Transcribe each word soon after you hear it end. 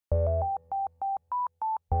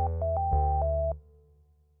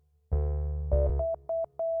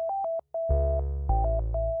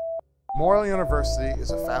Memorial University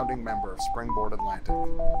is a founding member of Springboard Atlantic.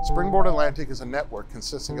 Springboard Atlantic is a network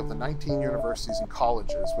consisting of the 19 universities and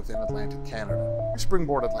colleges within Atlantic Canada.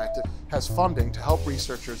 Springboard Atlantic has funding to help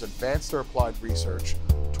researchers advance their applied research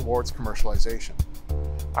towards commercialization.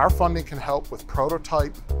 Our funding can help with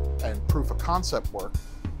prototype and proof of concept work,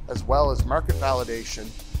 as well as market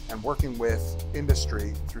validation and working with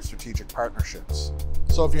industry through strategic partnerships.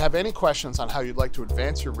 So if you have any questions on how you'd like to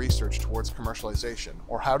advance your research towards commercialization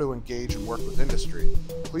or how to engage and work with industry,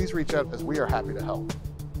 please reach out as we are happy to help.